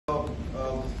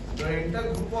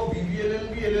entire group of BB,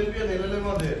 LLB, and LLM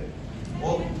are there.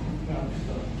 All,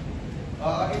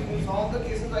 in some of the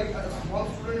cases, like one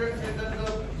student had said that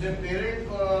their parent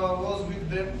was with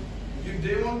them. If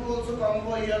they want to also come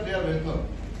over here, they are welcome.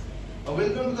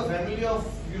 Welcome to the family of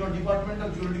Department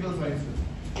of Juridical Sciences.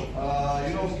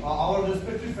 Our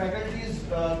respective faculties,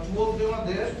 two of them are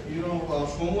there.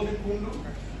 Shomodip Kundu,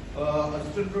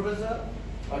 assistant professor.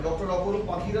 Dr. Apurva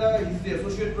Pakira, he is the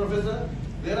associate professor.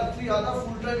 There are three other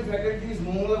full-time faculties,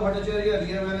 Momola Bhattacharya,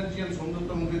 Riya Banerjee and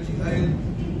Somdutta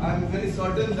Mukherjee. I am very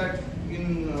certain that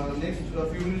in next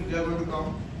few minutes they are going to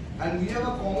come. And we have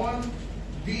a common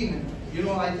dean.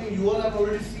 I think you all have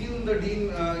already seen the dean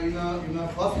in a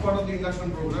first part of the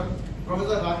induction program,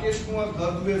 Professor Rakesh Kumar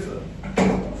Gardue sir.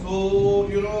 So,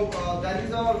 that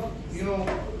is our,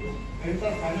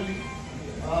 entire family.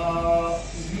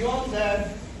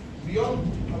 Beyond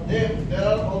them, there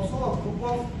are also a group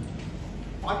of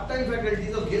part-time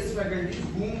faculties or guest faculties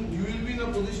whom you will be in a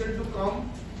position to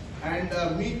come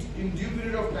and meet in due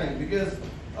period of time, because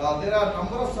there are a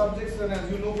number of subjects, and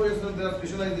as you know for yourself, there are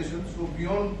specializations. So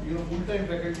beyond full-time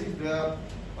faculties, there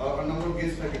are a number of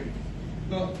guest faculties.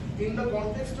 Now, in the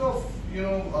context of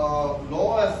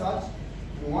law as such,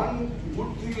 one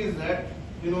good thing is that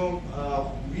we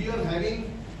are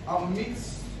having a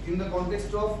mix in the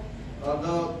context of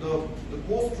the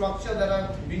course structure that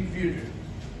are being created.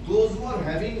 Those who are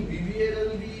having BBA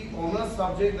LLB honors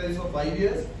subject, that is for 5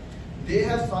 years, they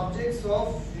have subjects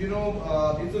of,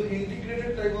 it's an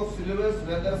integrated type of syllabus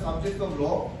where there are subjects of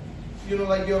law,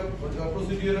 like your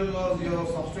procedural laws, your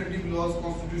substantive laws,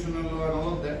 constitutional law and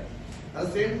all of that. At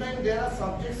the same time, there are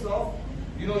subjects of,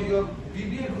 your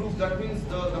BBA group, that means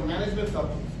the management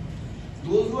subjects.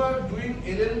 Those who are doing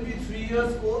LLB 3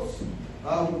 years course,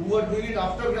 who are doing it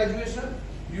after graduation,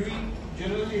 you will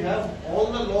generally have all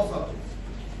the law subjects.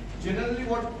 Generally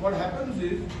what happens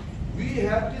is, we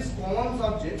have these common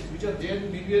subjects which are there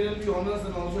in BBA LLB honors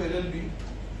and also LLB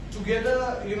together,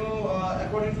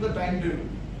 according to the timetable,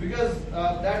 because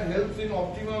that helps in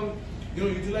optimum,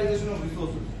 utilization of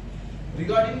resources.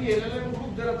 Regarding the LLM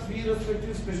group, there are three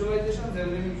respective specializations: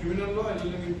 LLM in criminal law,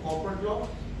 LLM in corporate law,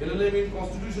 LLM in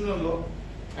constitutional law.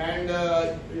 And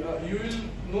you will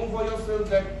know for yourself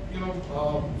that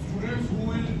students who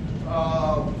will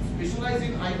specialize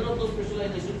in either of those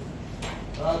specializations,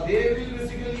 they will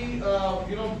basically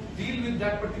deal with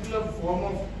that particular form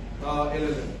of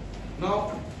LLM.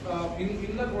 Now,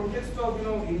 in the context of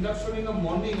induction in the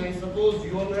morning, I suppose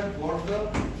you all have got the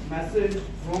message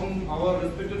from our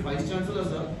respected Vice Chancellor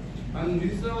sir, and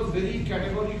Minister was very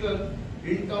categorical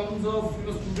in terms of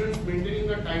students maintaining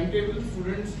the timetable,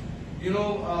 students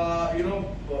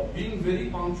being very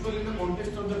punctual in the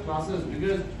context of the classes,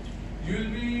 because you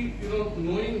will be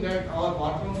knowing that our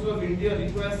Bar Council of India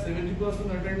requires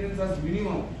 70% attendance as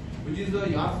minimum, which is the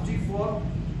yardstick for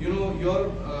your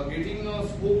getting a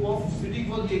scope of sitting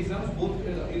for the exams, both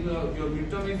in your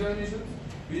midterm examinations,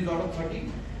 which is out of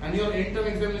 30, and your end term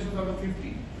examinations out of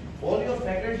 50. All your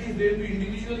faculties, they will be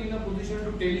individually in a position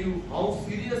to tell you how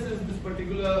serious is this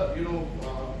particular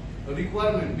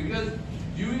requirement, because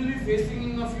you will be facing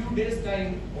in a few days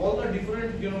time all the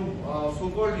different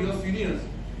so-called your seniors,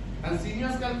 and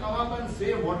seniors can come up and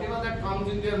say whatever that comes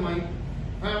in their mind.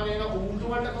 From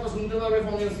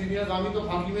your seniors, and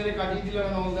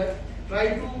all that. Try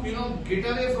to get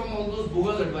away from all those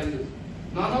bogus advices.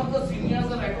 None of the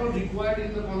seniors are at all required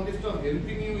in the context of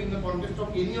helping you in the context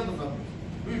of any of the subjects.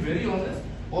 To be very honest,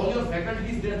 all your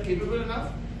faculties, they are capable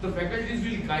enough. The faculties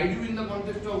will guide you in the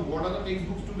context of what are the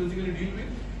textbooks to basically deal with,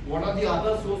 what are the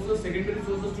other sources, secondary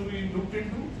sources to be looked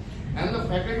into, and the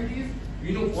faculties,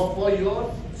 for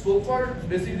your so-called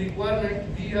basic requirement,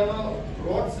 we have a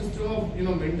broad system of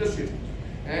mentorship,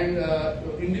 and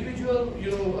individual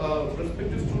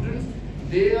respective students,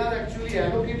 they are actually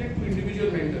allocated to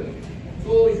individual mentors.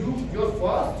 So your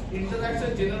first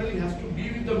interaction generally has to be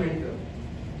with the mentor.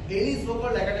 Any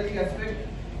so-called academic aspect,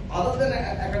 other than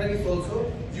academics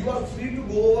also, you are free to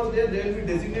go over there. There will be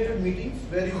designated meetings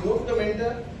where you go to the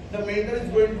mentor. The mentor is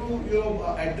going to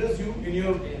address you in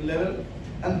your level,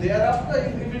 and thereafter,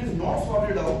 if it is not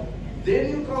sorted out, then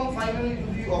you come finally to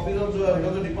the office of the head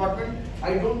of the department.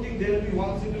 I don't think there will be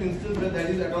one single instance where that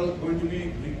is at all going to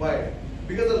be required,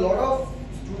 because a lot of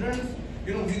students,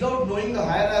 without knowing the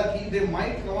hierarchy, they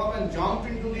might come up and jump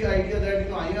into the idea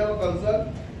that I have a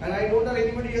concern and I don't have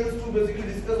anybody else to basically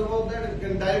discuss about that, and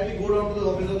can directly go down to the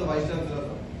office of the Vice Chancellor,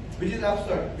 which is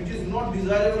absurd, which is not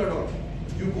desirable at all.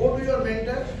 You go to your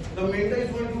mentor, the mentor is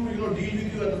going to deal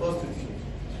with you at the first instance.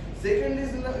 Second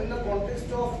is in the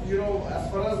context of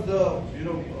as far as the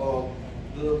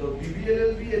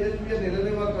BBLLB, LLB and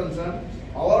LLM are concerned,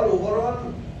 our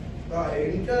overall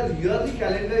entire yearly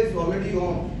calendar is already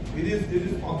on. It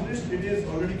is published. It is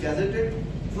already gazetted.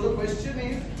 So the question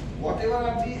is, whatever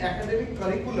are the academic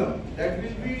curriculum that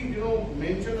will be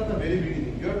mentioned at the very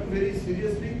beginning, you have to very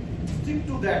seriously stick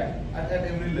to that at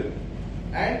every level.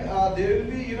 And there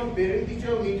will be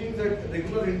parent-teacher meetings at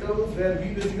regular intervals where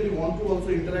we basically want to also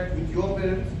interact with your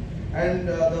parents, and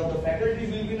the faculty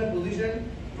will be in a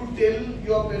position to tell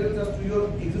your parents as to your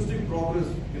existing progress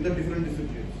in the different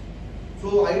disciplines.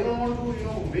 So I don't want to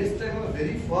waste time on the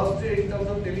very first day in terms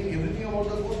of telling everything about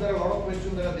the course. There are a lot of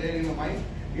questions that are there in your mind.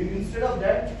 Instead of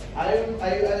that,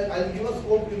 I'll give a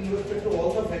scope in respect to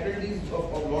all the faculties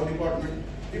of law department.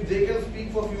 If they can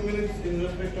speak for a few minutes in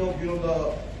respect of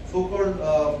the so-called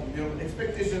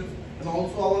expectations and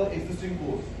also our existing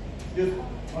course. Yes.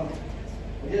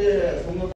 Yeah.